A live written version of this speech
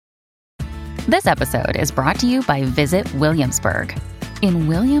This episode is brought to you by Visit Williamsburg. In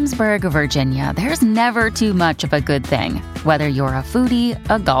Williamsburg, Virginia, there's never too much of a good thing. Whether you're a foodie,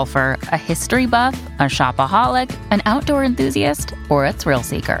 a golfer, a history buff, a shopaholic, an outdoor enthusiast, or a thrill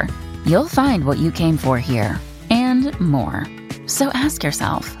seeker, you'll find what you came for here and more. So ask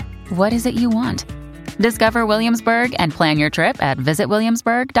yourself, what is it you want? Discover Williamsburg and plan your trip at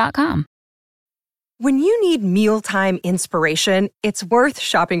visitwilliamsburg.com. When you need mealtime inspiration, it's worth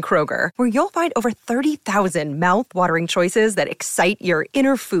shopping Kroger, where you'll find over 30,000 mouth-watering choices that excite your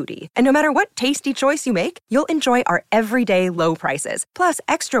inner foodie. And no matter what tasty choice you make, you'll enjoy our everyday low prices, plus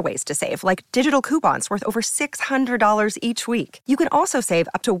extra ways to save, like digital coupons worth over $600 each week. You can also save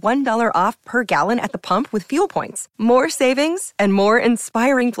up to $1 off per gallon at the pump with fuel points. More savings and more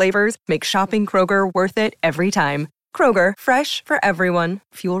inspiring flavors make shopping Kroger worth it every time. Kroger, fresh for everyone.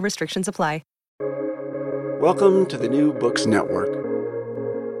 Fuel restrictions apply. Welcome to the New Books Network.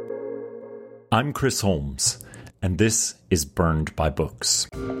 I'm Chris Holmes, and this is Burned by Books.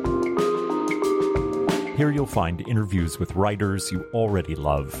 Here you'll find interviews with writers you already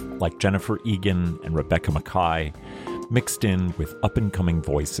love, like Jennifer Egan and Rebecca Makkai, mixed in with up-and-coming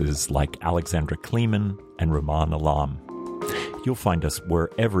voices like Alexandra Kleeman and Rumaan Alam. You'll find us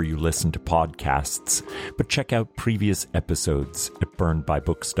wherever you listen to podcasts, but check out previous episodes at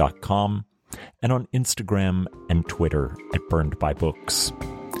burnedbybooks.com and on Instagram and Twitter at Burned by Books.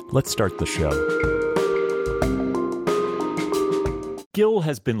 Let's start the show. Gil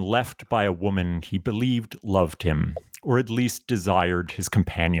has been left by a woman he believed loved him, or at least desired his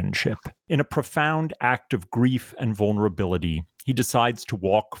companionship. In a profound act of grief and vulnerability, he decides to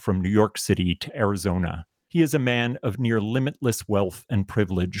walk from New York City to Arizona. He is a man of near limitless wealth and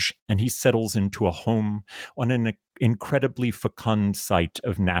privilege, and he settles into a home on an incredibly fecund site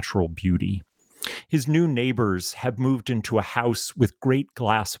of natural beauty. His new neighbors have moved into a house with great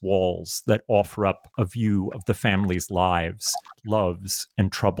glass walls that offer up a view of the family's lives, loves,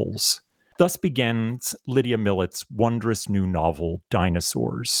 and troubles. Thus begins Lydia Millet's wondrous new novel,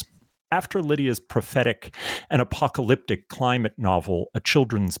 Dinosaurs. After Lydia's prophetic and apocalyptic climate novel, A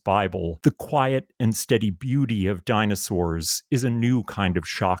Children's Bible, the quiet and steady beauty of Dinosaurs is a new kind of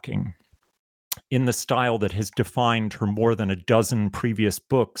shocking. In the style that has defined her more than a dozen previous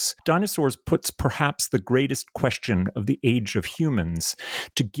books, Dinosaurs puts perhaps the greatest question of the age of humans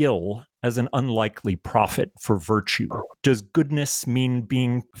to Gil as an unlikely prophet for virtue. Does goodness mean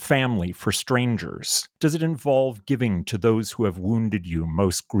being family for strangers? Does it involve giving to those who have wounded you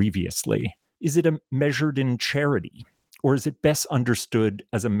most grievously? Is it measured in charity? Or is it best understood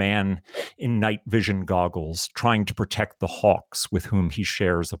as a man in night vision goggles trying to protect the hawks with whom he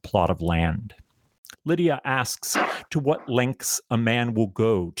shares a plot of land? Lydia asks to what lengths a man will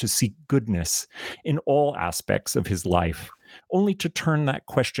go to seek goodness in all aspects of his life, only to turn that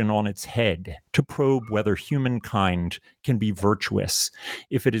question on its head, to probe whether humankind can be virtuous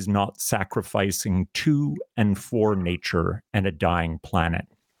if it is not sacrificing to and for nature and a dying planet.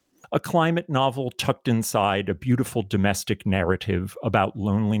 A climate novel tucked inside a beautiful domestic narrative about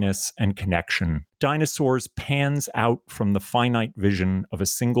loneliness and connection, Dinosaurs pans out from the finite vision of a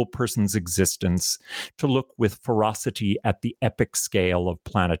single person's existence to look with ferocity at the epic scale of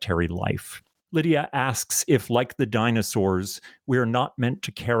planetary life. Lydia asks if, like the dinosaurs, we are not meant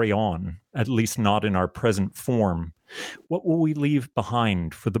to carry on, at least not in our present form. What will we leave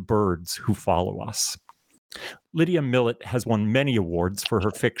behind for the birds who follow us? Lydia Millet has won many awards for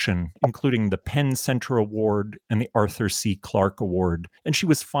her fiction, including the PEN Center Award and the Arthur C. Clarke Award, and she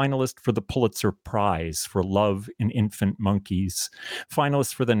was finalist for the Pulitzer Prize for Love in Infant Monkeys,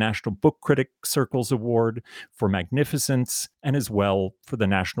 finalist for the National Book Critic Circles Award for Magnificence, and as well for the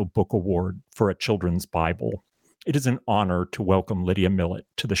National Book Award for A Children's Bible. It is an honor to welcome Lydia Millet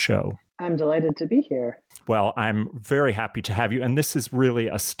to the show. I'm delighted to be here. Well, I'm very happy to have you. And this is really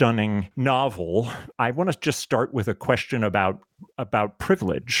a stunning novel. I want to just start with a question about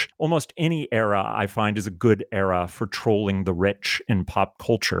privilege. Almost any era I find is a good era for trolling the rich in pop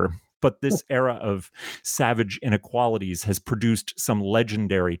culture. But this era of savage inequalities has produced some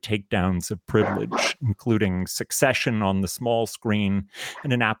legendary takedowns of privilege, including Succession on the small screen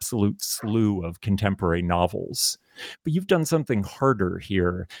and an absolute slew of contemporary novels. But you've done something harder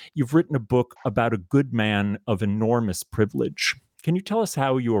here. You've written a book about a good man of enormous privilege. Can you tell us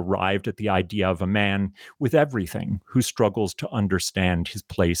how you arrived at the idea of a man with everything who struggles to understand his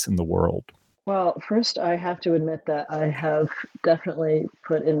place in the world? Well, first, I have to admit that I have definitely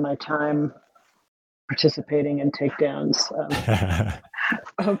put in my time participating in takedowns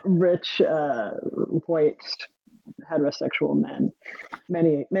of rich, white, heterosexual men.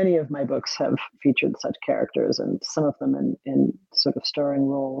 Many of my books have featured such characters, and some of them in sort of starring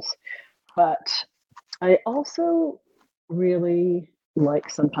roles. But I also really like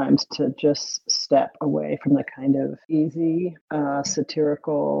sometimes to just step away from the kind of easy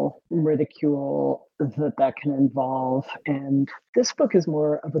satirical ridicule that can involve. And this book is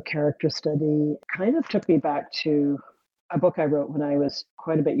more of a character study. Kind of took me back to a book I wrote when I was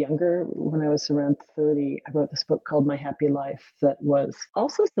quite a bit younger. When I was around 30, I wrote this book called My Happy Life that was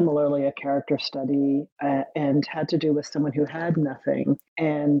also similarly a character study and had to do with someone who had nothing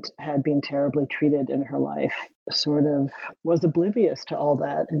and had been terribly treated in her life, sort of was oblivious to all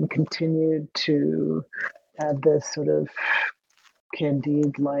that and continued to have this sort of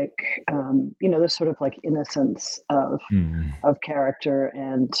Candide like this sort of like innocence of character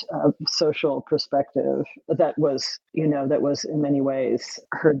and social perspective that was in many ways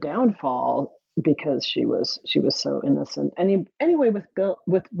her downfall because she was so innocent. Anyway,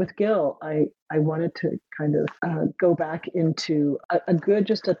 with Gil, I wanted to kind of go back into a good,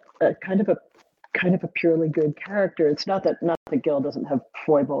 just a kind of a purely good character. It's not that Gil doesn't have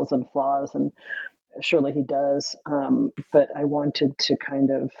foibles and flaws, and surely he does. But I wanted to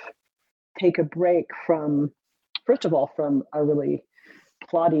kind of take a break from, first of all, from a really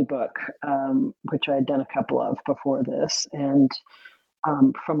plotty book, which I had done a couple of before this, and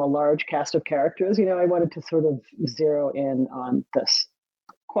from a large cast of characters. I wanted to sort of zero in on this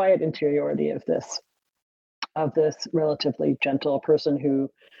quiet interiority of this relatively gentle person who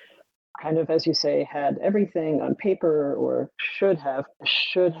kind of, as you say, had everything on paper, or should have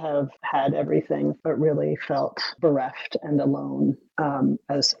had everything, but really felt bereft and alone,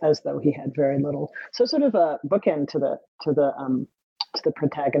 as though he had very little. So sort of a bookend to the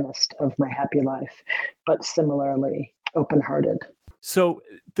protagonist of My Happy Life, but similarly open-hearted. So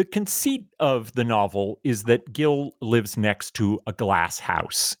the conceit of the novel is that Gil lives next to a glass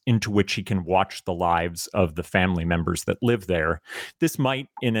house into which he can watch the lives of the family members that live there. This might,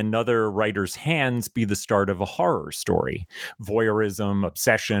 in another writer's hands, be the start of a horror story. Voyeurism,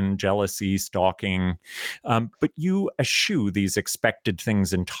 obsession, jealousy, stalking. But you eschew these expected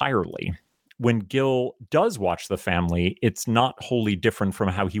things entirely. When Gil does watch the family, it's not wholly different from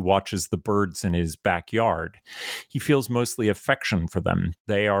how he watches the birds in his backyard. He feels mostly affection for them.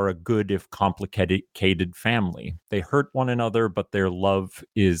 They are a good, if complicated family. They hurt one another, but their love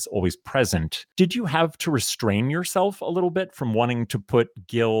is always present. Did you have to restrain yourself a little bit from wanting to put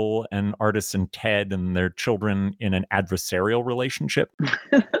Gil and Artisan Ted and their children in an adversarial relationship?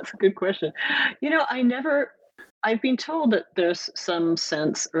 That's a good question. I've been told that there's some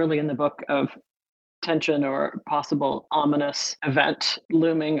sense early in the book of tension or possible ominous event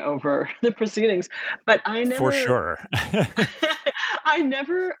looming over the proceedings, but I never, for sure, I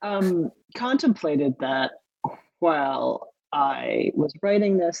never contemplated that while I was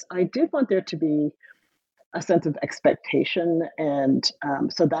writing this. I did want there to be a sense of expectation, and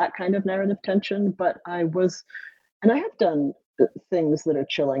so that kind of narrative tension. But I have done things that are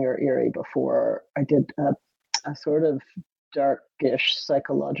chilling or eerie before. I did a sort of darkish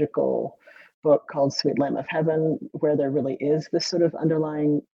psychological book called Sweet Lamb of Heaven, where there really is this sort of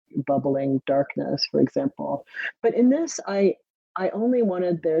underlying bubbling darkness, for example. But in this, I only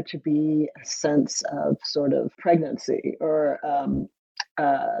wanted there to be a sense of sort of pregnancy or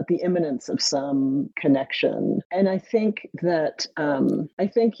the imminence of some connection. And I think that,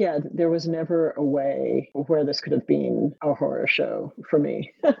 there was never a way where this could have been a horror show for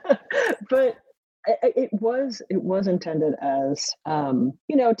me. But it was intended as,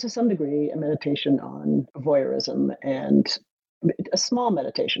 to some degree, a meditation on voyeurism, and a small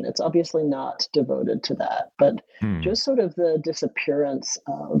meditation. It's obviously not devoted to that, but just sort of the disappearance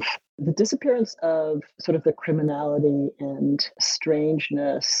of sort of the criminality and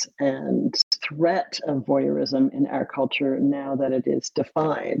strangeness and threat of voyeurism in our culture, now that it is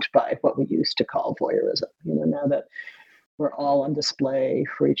defined by what we used to call voyeurism. Now that we're all on display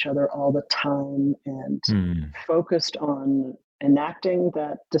for each other all the time and focused on enacting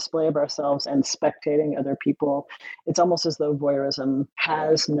that display of ourselves and spectating other people. It's almost as though voyeurism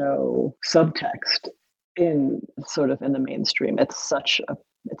has no subtext in the mainstream. It's such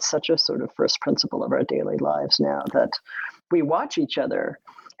a sort of first principle of our daily lives now that we watch each other.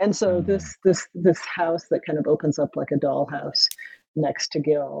 And so this house that kind of opens up like a dollhouse next to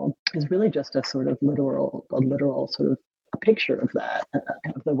Gil is really just a sort of literal sort of a picture of that,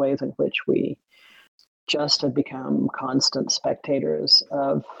 of the ways in which we just have become constant spectators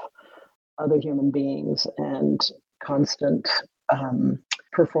of other human beings and constant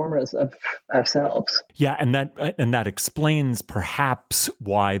performers of ourselves. Yeah, and that explains perhaps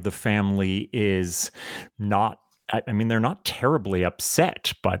why the family is not I mean, they're not terribly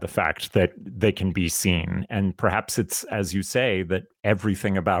upset by the fact that they can be seen. And perhaps it's, as you say, that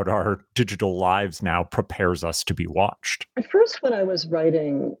everything about our digital lives now prepares us to be watched. At first, when I was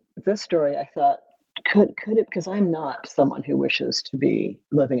writing this story, I thought, could it, because I'm not someone who wishes to be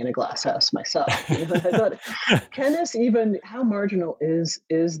living in a glass house myself. I thought, can this even, how marginal is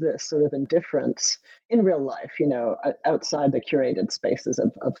this sort of indifference in real life, outside the curated spaces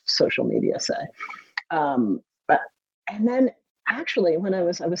of social media, say. But and then actually, when I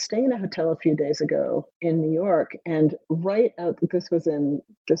was staying in a hotel a few days ago in New York, and right out, this was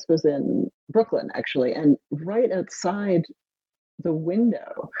in Brooklyn actually, and right outside the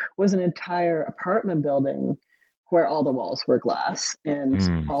window was an entire apartment building where all the walls were glass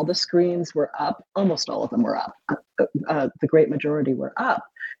and all the screens were up. Almost all of them were up. The great majority were up.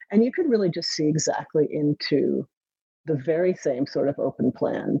 And you could really just see exactly into the very same sort of open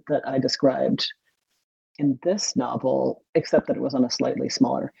plan that I described in this novel, except that it was on a slightly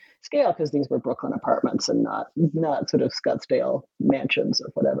smaller scale because these were Brooklyn apartments and not sort of Scottsdale mansions or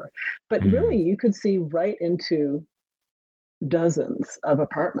whatever. But really, you could see right into dozens of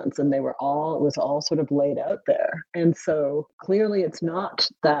apartments, and it was all sort of laid out there. And so clearly it's not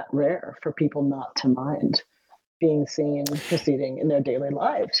that rare for people not to mind being seen proceeding in their daily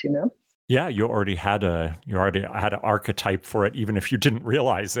lives, Yeah, you already had an archetype for it, even if you didn't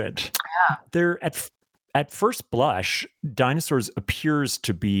realize it. Yeah. There, at first blush, Dinosaurs appears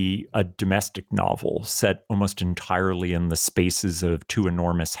to be a domestic novel set almost entirely in the spaces of two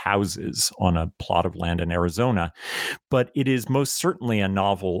enormous houses on a plot of land in Arizona. But it is most certainly a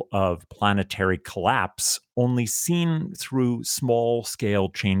novel of planetary collapse, only seen through small-scale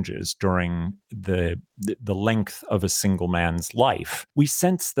changes during the length of a single man's life. We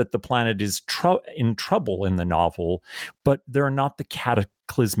sense that the planet is in trouble in the novel, but there are not the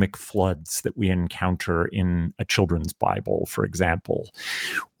cataclysmic floods that we encounter in a children's Bible, for example.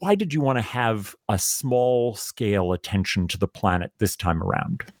 Why did you want to have a small-scale attention to the planet this time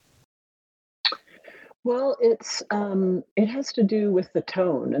around? Well, it has to do with the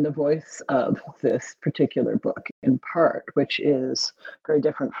tone and the voice of this particular book in part, which is very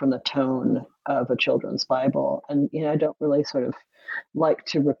different from the tone of a children's Bible. And I don't really sort of like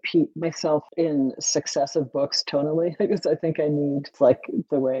to repeat myself in successive books tonally, because I think it's like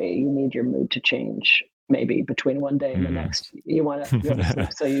the way you need your mood to change. Maybe between one day and the next, you want to go to sleep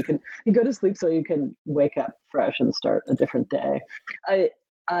so you go to sleep so you can wake up fresh and start a different day.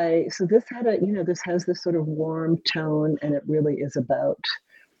 So this this has this sort of warm tone, and it really is about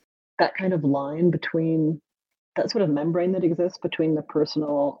that kind of line between that sort of membrane that exists between the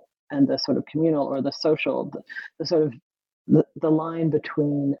personal and the sort of communal or the social, the sort of the line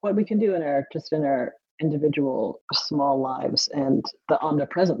between what we can do in our individual small lives and the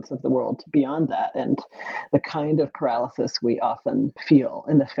omnipresence of the world beyond that, and the kind of paralysis we often feel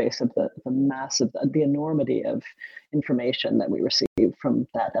in the face of the massive, the enormity of information that we receive from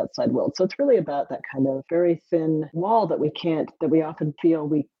that outside world. So it's really about that kind of very thin wall that we often feel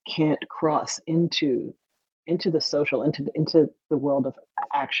we can't cross into the social, into the world of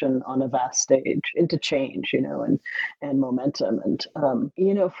action on a vast stage, into change, and momentum. And,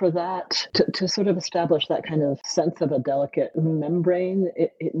 for that, to sort of establish that kind of sense of a delicate membrane,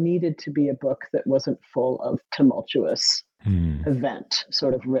 it needed to be a book that wasn't full of tumultuous event,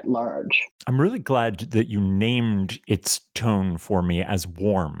 sort of writ large. I'm really glad that you named its tone for me as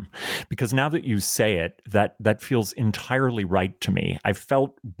warm, because now that you say it, that feels entirely right to me. I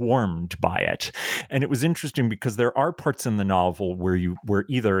felt warmed by it. And it was interesting because there are parts in the novel where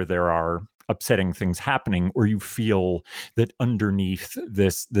either there are upsetting things happening, or you feel that underneath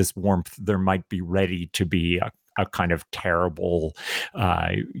this warmth, there might be ready to be a kind of terrible,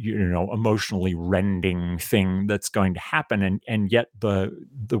 emotionally rending thing that's going to happen, and yet the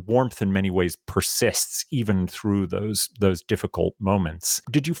warmth in many ways persists even through those difficult moments.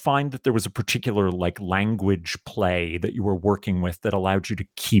 Did you find that there was a particular language play that you were working with that allowed you to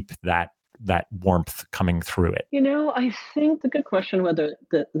keep that warmth coming through it? I think the good question whether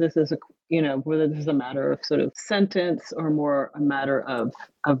this is whether this is a matter of sort of sentence or more a matter of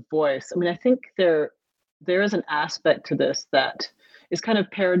voice. I mean, I think there is an aspect to this that is kind of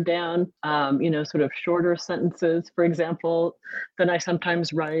pared down, sort of shorter sentences, for example, than I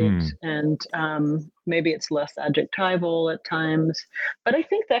sometimes write. And maybe it's less adjectival at times. But I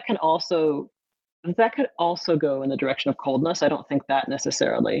think that could also go in the direction of coldness. I don't think that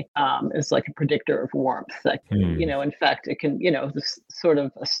necessarily is like a predictor of warmth. That, in fact, it can, this sort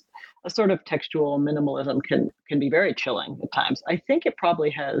of a sort of textual minimalism can be very chilling at times. I think it probably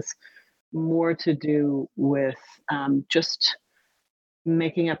has more to do with just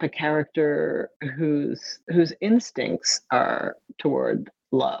making up a character whose instincts are toward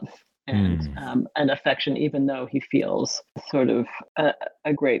love and affection, even though he feels sort of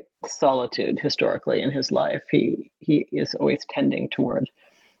a great solitude historically in his life. He is always tending toward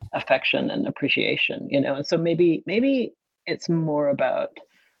affection and appreciation, and so maybe it's more about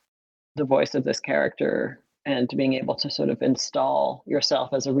the voice of this character and being able to sort of install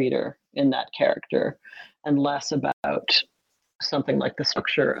yourself as a reader in that character, and less about something like the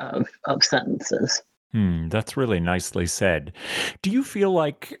structure of sentences. That's really nicely said. Do you feel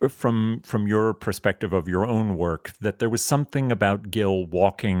like, from your perspective of your own work, that there was something about Gil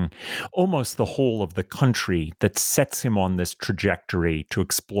walking almost the whole of the country that sets him on this trajectory to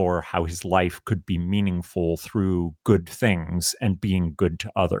explore how his life could be meaningful through good things and being good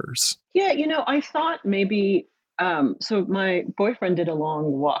to others? Yeah, I thought maybe. So my boyfriend did a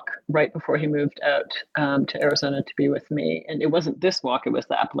long walk right before he moved out to Arizona to be with me, and it wasn't this walk; it was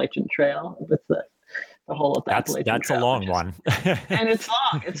the Appalachian Trail. It was the whole of the Appalachian That's Trail. A long one. And it's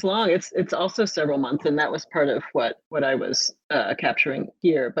long. It's long. It's also several months, and that was part of what I was capturing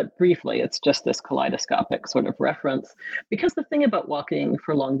here. But briefly, it's just this kaleidoscopic sort of reference, because the thing about walking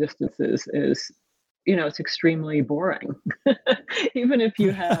for long distances is, it's extremely boring. Even if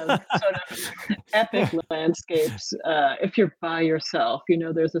you have sort of epic landscapes, if you're by yourself,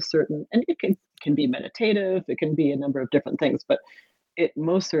 there's a certain, and it can be meditative. It can be a number of different things, but it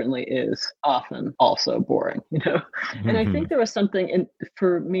most certainly is often also boring, And I think there was something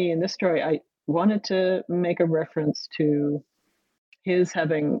for me in this story. I wanted to make a reference to his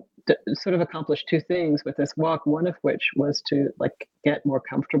having sort of accomplished two things with this walk. One of which was to get more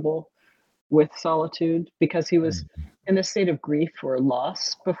comfortable with solitude, because he was in a state of grief or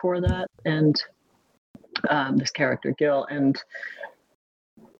loss before that, and this character Gil, and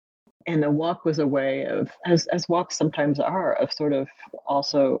the walk was a way of, as walks sometimes are, of sort of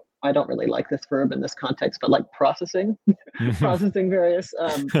also, I don't really like this verb in this context, but processing various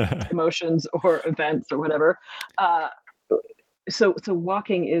emotions or events or whatever. So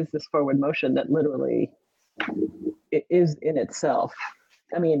walking is this forward motion that literally is in itself.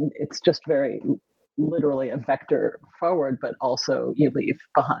 I mean, it's just very literally a vector forward, but also you leave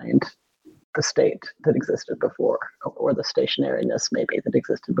behind the state that existed before, or the stationariness maybe that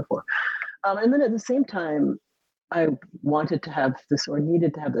existed before. And then at the same time, I wanted to have this, or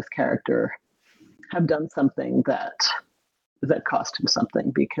needed to have this character have done something that cost him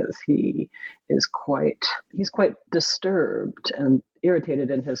something, because he's quite disturbed and irritated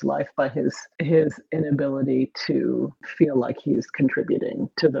in his life by his inability to feel like he's contributing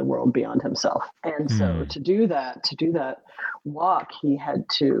to the world beyond himself. And so to do that walk, he had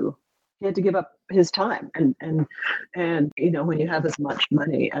to give up his time. And when you have as much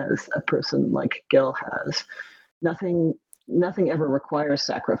money as a person like Gil has, nothing ever requires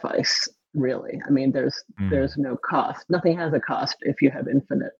sacrifice, really. I mean, there's no cost. Nothing has a cost if you have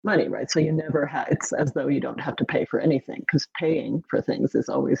infinite money, right? So you never have, it's as though you don't have to pay for anything, because paying for things is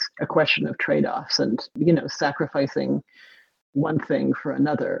always a question of trade-offs, and, sacrificing one thing for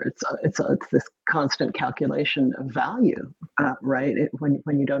another. It's this constant calculation of value, right?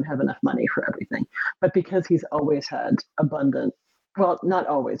 When you don't have enough money for everything. But because he's always had abundant, well, not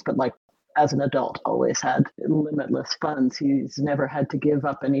always, but as an adult, always had limitless funds, he's never had to give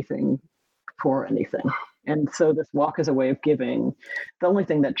up anything for anything. And so this walk is a way of giving the only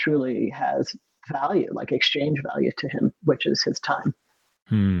thing that truly has value, like exchange value to him, which is his time.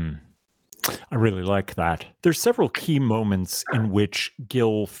 I really like that. There's several key moments in which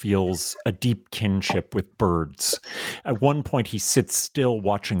Gil feels a deep kinship with birds. At one point, he sits still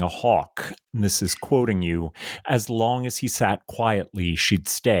watching a hawk. And this is quoting you. As long as he sat quietly, she'd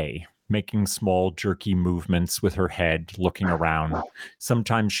stay, making small, jerky movements with her head, looking around.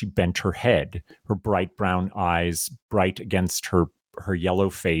 Sometimes she bent her head, her bright brown eyes bright against her yellow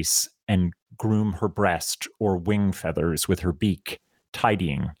face, and groom her breast or wing feathers with her beak,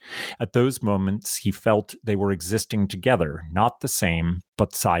 tidying. At those moments, he felt they were existing together, not the same,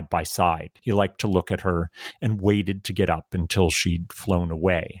 but side by side. He liked to look at her and waited to get up until she'd flown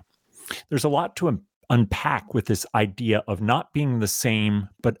away. There's a lot to unpack with this idea of not being the same,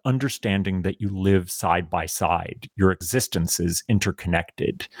 but understanding that you live side by side. Your existence is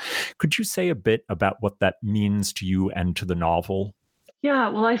interconnected. Could you say a bit about what that means to you and to the novel? Yeah,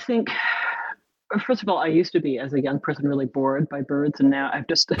 well, I think, first of all, I used to be, as a young person, really bored by birds, and now I've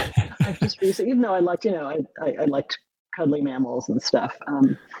just recently, even though I liked, I liked cuddly mammals and stuff,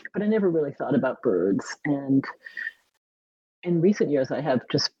 but I never really thought about birds. And in recent years, I have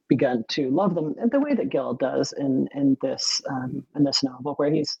just begun to love them, and the way that Gil does in this novel,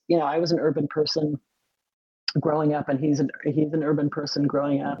 where he's, I was an urban person growing up, and he's an urban person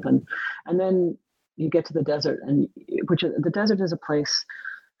growing up, and then you get to the desert, and the desert is a place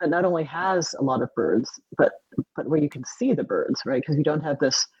that not only has a lot of birds, but where you can see the birds, right? Because you don't have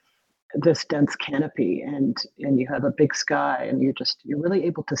this dense canopy, and you have a big sky, and you're really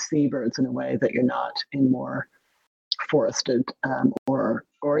able to see birds in a way that you're not in more forested or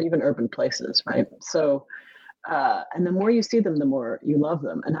even urban places, right? So, and the more you see them, the more you love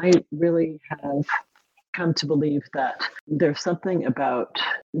them. And I really have come to believe that there's something about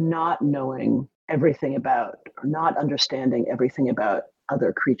not knowing everything about, or not understanding everything about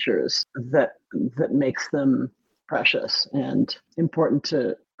other creatures that makes them precious and important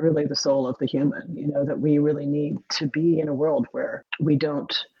to really the soul of the human. That we really need to be in a world where we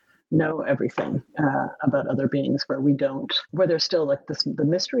don't know everything about other beings, where there's still like the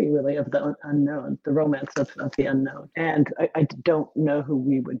mystery really of the unknown, the romance of the unknown. And I don't know who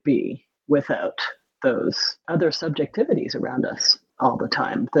we would be without those other subjectivities around us all the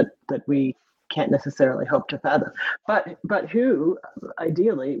time that we can't necessarily hope to fathom, but who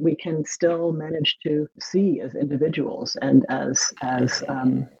ideally we can still manage to see as individuals and as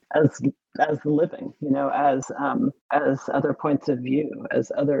the living, as other points of view,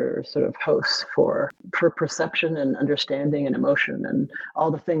 as other sort of hosts for perception and understanding and emotion and all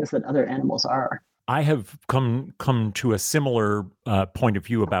the things that other animals are. I have come to a similar point of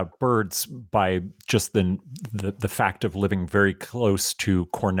view about birds by just the fact of living very close to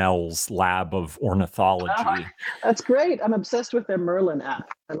Cornell's lab of ornithology. Oh, that's great. I'm obsessed with their Merlin app.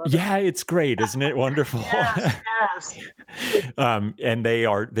 I love it. It's great, isn't it? Wonderful. Yes. And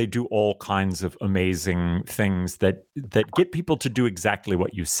they do all kinds of amazing things that get people to do exactly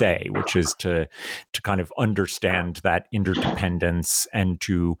what you say, which is to kind of understand that interdependence and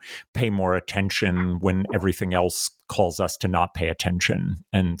to pay more attention when everything else calls us to not pay attention.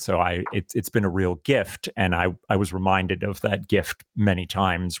 And so it's been a real gift. And I was reminded of that gift many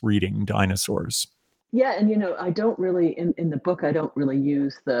times reading Dinosaurs. Yeah. And, I don't really, in the book, I don't really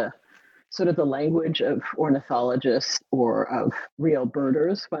use the sort of the language of ornithologists or of real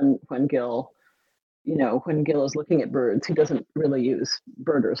birders when Gill is looking at birds. He doesn't really use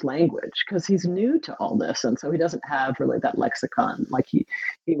birders' language because he's new to all this. And so he doesn't have really that lexicon. Like he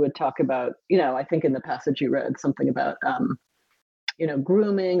would talk about, I think in the passage you read something about,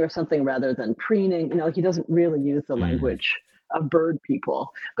 grooming or something rather than preening. He doesn't really use the language of bird people.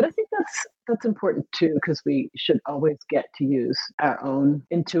 But I think that's important too, because we should always get to use our own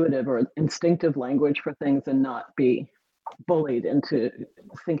intuitive or instinctive language for things and not be bullied into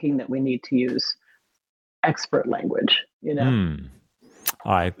thinking that we need to use expert language.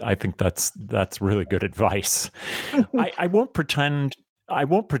 I think that's really good advice. I won't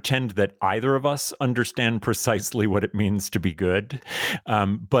pretend that either of us understand precisely what it means to be good.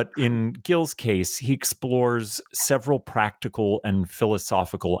 But in Gill's case, he explores several practical and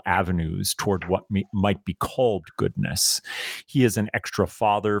philosophical avenues toward what might be called goodness. He is an extra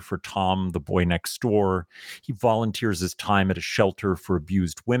father for Tom, the boy next door. He volunteers his time at a shelter for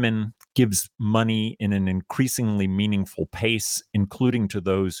abused women, gives money in an increasingly meaningful pace, including to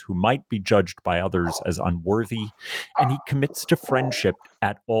those who might be judged by others as unworthy, and he commits to friendship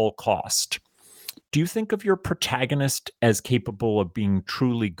at all cost. Do you think of your protagonist as capable of being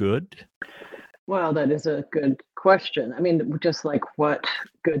truly good? Well, that is a good question. I mean, just like what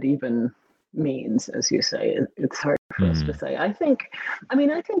good even means, as you say, it's hard for us to say. I think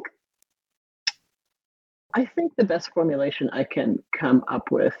the best formulation I can come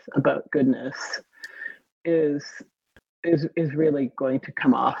up with about goodness is really going to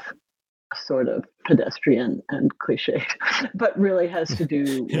come off sort of pedestrian and cliched, but really has to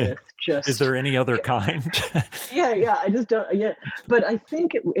do with just. Is there any other kind? Yeah. I just don't. Yeah, but I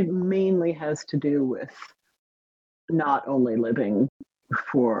think it mainly has to do with not only living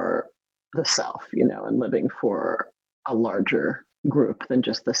for the self, and living for a larger group than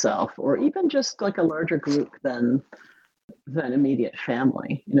just the self, or even just like a larger group than immediate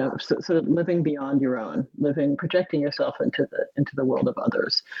family, sort of living beyond your own, projecting yourself into the world of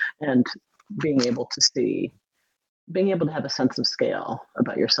others, and being able to have a sense of scale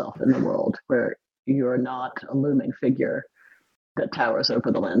about yourself in the world, where you're not a looming figure that towers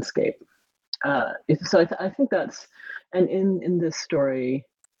over the landscape. So I think that's, and in this story,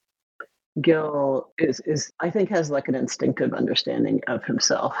 Gill is I think has like an instinctive understanding of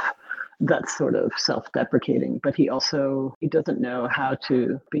himself that's sort of self-deprecating, but he doesn't know how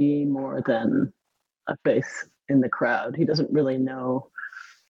to be more than a face in the crowd. He doesn't really know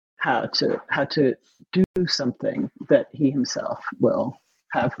how to do something that he himself will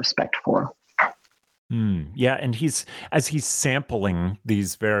have respect for. Yeah, and as he's sampling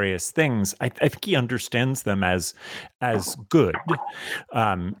these various things, I think he understands them as good,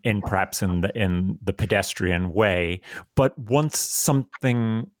 in perhaps in the pedestrian way, but wants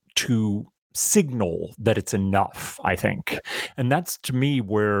something to signal that it's enough, I think. And that's to me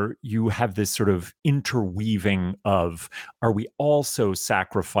where you have this sort of interweaving of, are we also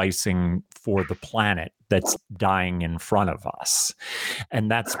sacrificing for the planet that's dying in front of us? And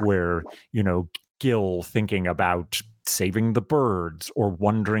that's where, Gil thinking about saving the birds or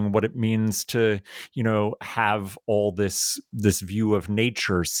wondering what it means to, have all this view of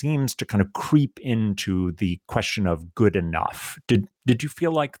nature seems to kind of creep into the question of good enough. Did you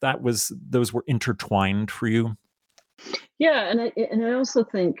feel like those were intertwined for you? Yeah, and I also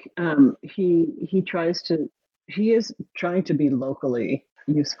think he is trying to be locally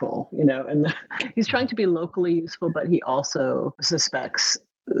useful, and he's trying to be locally useful, but he also suspects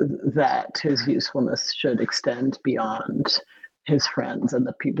that his usefulness should extend beyond his friends and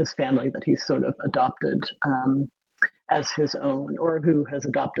this family that he's sort of adopted as his own, or who has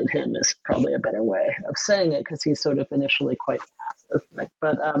adopted him is probably a better way of saying it, because he's sort of initially quite passive.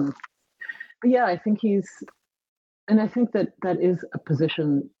 But yeah, I think I think that is a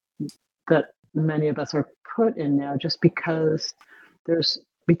position that many of us are put in now, just because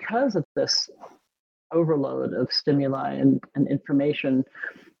of this overload of stimuli and information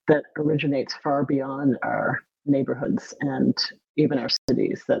that originates far beyond our neighborhoods and even our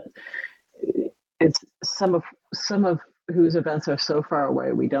cities, that it's some of whose events are so far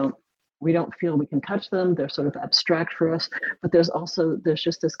away we don't feel we can touch them. They're sort of abstract for us, but there's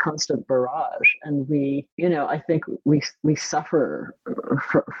just this constant barrage, and I think we suffer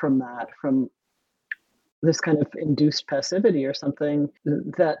from that, from this kind of induced passivity or something,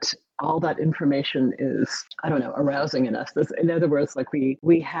 that all that information is, I don't know, arousing in us. In other words, like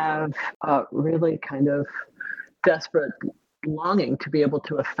we have a really kind of desperate longing to be able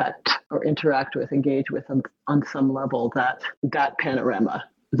to affect or interact with, engage with on some level that panorama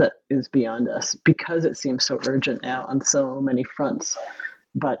that is beyond us, because it seems so urgent now on so many fronts.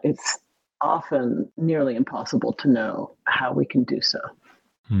 But it's often nearly impossible to know how we can do so.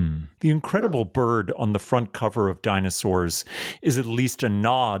 The incredible bird on the front cover of Dinosaurs is at least a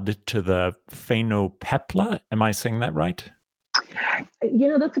nod to the Phainopepla. Am I saying that right?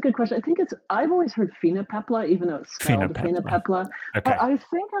 That's a good question. I've always heard Phainopepla, even though it's spelled Phainopepla. Okay. But I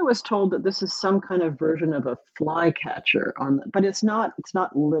think I was told that this is some kind of version of a flycatcher but it's not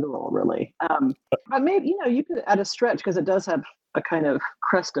literal, really. But maybe, you could add a stretch, because it does have a kind of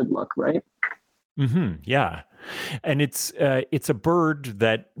crested look, right? Yeah. And it's a bird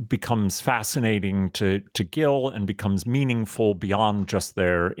that becomes fascinating to Gil and becomes meaningful beyond just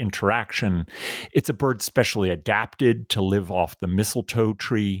their interaction. It's a bird specially adapted to live off the mistletoe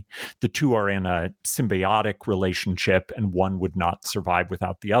tree. The two are in a symbiotic relationship, and one would not survive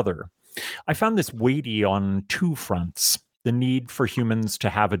without the other. I found this weighty on two fronts: the need for humans to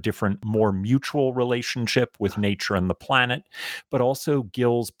have a different, more mutual relationship with nature and the planet, but also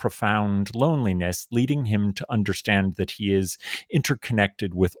Gil's profound loneliness, leading him to understand that he is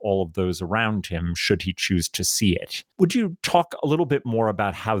interconnected with all of those around him, should he choose to see it. Would you talk a little bit more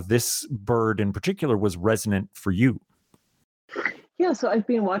about how this bird in particular was resonant for you? Yeah, so I've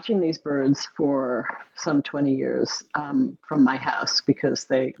been watching these birds for some 20 years from my house, because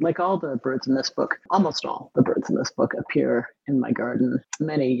they, like all the birds in this book, almost all the birds in this book appear in my garden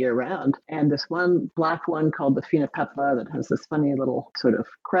many year round. And this one black one called the Phainopepla that has this funny little sort of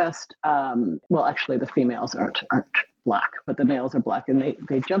crest. Well, actually, the females aren't black, but the males are black, and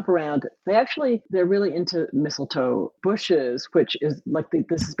they jump around. They're really into mistletoe bushes, which is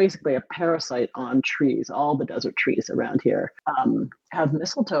this is basically a parasite on trees. All the desert trees around here have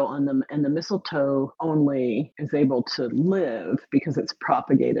mistletoe on them, and the mistletoe only is able to live because it's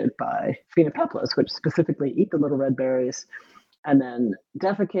propagated by Phainopeplas, which specifically eat the little red berries and then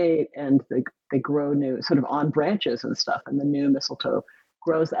defecate, and they grow new, sort of on branches and stuff, and the new mistletoe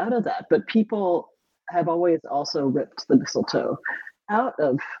grows out of that. But people have always also ripped the mistletoe out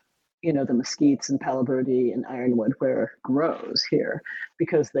of, the mesquites and palo verde and ironwood where it grows here,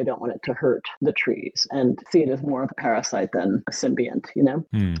 because they don't want it to hurt the trees and see it as more of a parasite than a symbiont,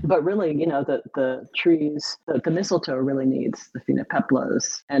 But really, the trees, the mistletoe really needs the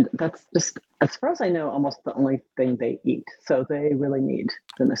Phainopeplas, and that's just, as far as I know, almost the only thing they eat. So they really need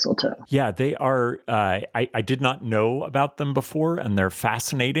the mistletoe. Yeah, they are. I did not know about them before, and they're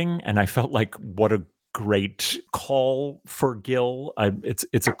fascinating. And I felt like what a great call for Gill.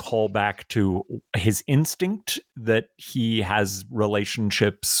 It's a callback to his instinct that he has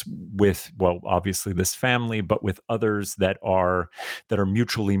relationships with, well, obviously this family, but with others that are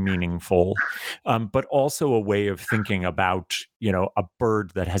mutually meaningful, but also a way of thinking about, a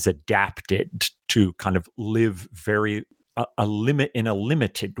bird that has adapted to kind of live in a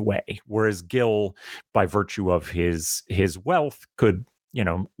limited way, whereas Gill, by virtue of his wealth, could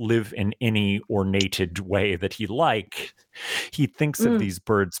live in any ornated way that he like. He thinks of these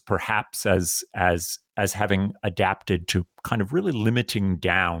birds perhaps as having adapted to kind of really limiting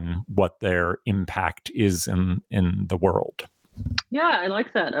down what their impact is in the world. Yeah, I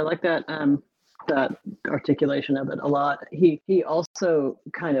like that. I like that that articulation of it a lot. He also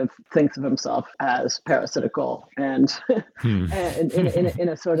kind of thinks of himself as parasitical and and in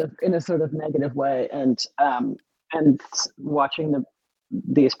a sort of negative way, and watching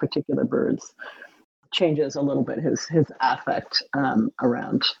these particular birds changes a little bit his affect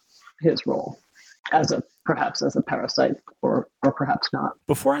around his role perhaps as a parasite or perhaps not.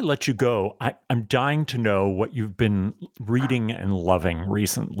 Before I let you go, I'm dying to know what you've been reading and loving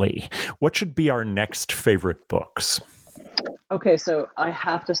recently. What should be our next favorite books? Okay, so I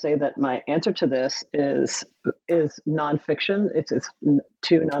have to say that my answer to this is nonfiction. It's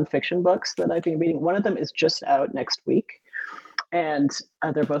 2 nonfiction books that I've been reading. One of them is just out next week, and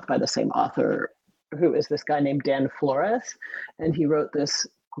they're both by the same author, who is this guy named Dan Flores, and he wrote this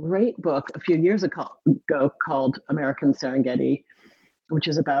great book a few years ago called American Serengeti, which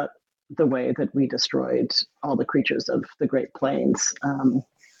is about the way that we destroyed all the creatures of the Great Plains,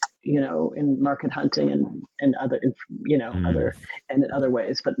 in market hunting and other, other and in other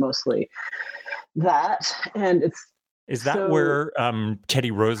ways, but mostly that. And is that where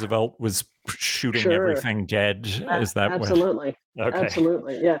Teddy Roosevelt was shooting everything dead? Is that absolutely? Okay.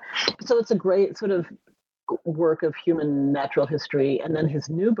 Absolutely, yeah. So it's a great sort of work of human natural history. And then his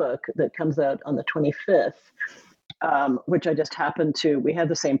new book that comes out on the 25th, which I just happened to, we had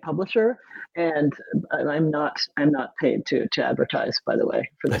the same publisher, and I'm not paid to advertise, by the way,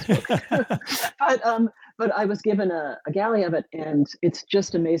 for this book. But I was given a galley of it, and it's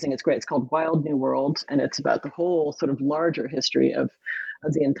just amazing. It's great. It's called Wild New World, and it's about the whole sort of larger history of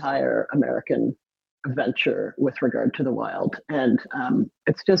the entire American venture with regard to the wild. And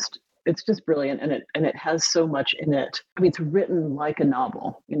it's just brilliant, and it has so much in it. I mean, it's written like a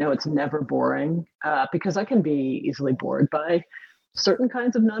novel. It's never boring, because I can be easily bored by certain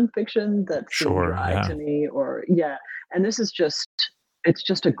kinds of nonfiction that seem dry to me. And this is it's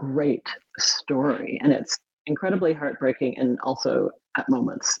just a great story, and it's incredibly heartbreaking and also at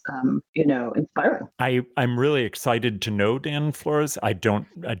moments, inspiring. I'm really excited to know Dan Flores. I don't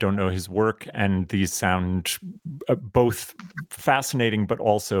know his work, and these sound both fascinating but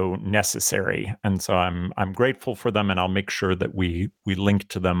also necessary. And so I'm grateful for them, and I'll make sure that we link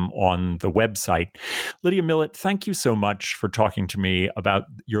to them on the website. Lydia Millett, thank you so much for talking to me about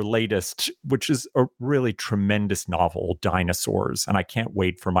your latest, which is a really tremendous novel, Dinosaurs. And I can't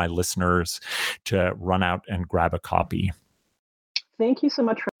wait for my listeners to run out and grab a copy. Thank you so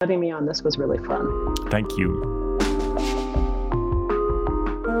much for having me on. This was really fun. Thank you.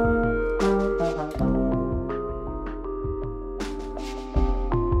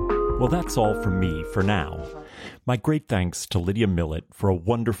 Well, that's all from me for now. My great thanks to Lydia Millett for a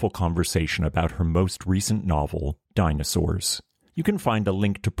wonderful conversation about her most recent novel, Dinosaurs. You can find a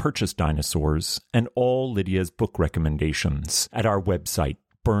link to purchase Dinosaurs and all Lydia's book recommendations at our website,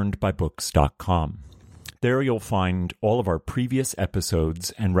 burnedbybooks.com. There you'll find all of our previous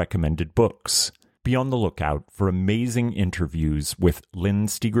episodes and recommended books. Be on the lookout for amazing interviews with Lynn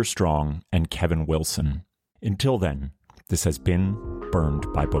Steger-Strong and Kevin Wilson. Until then, this has been Burned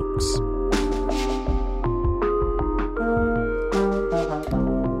by Books.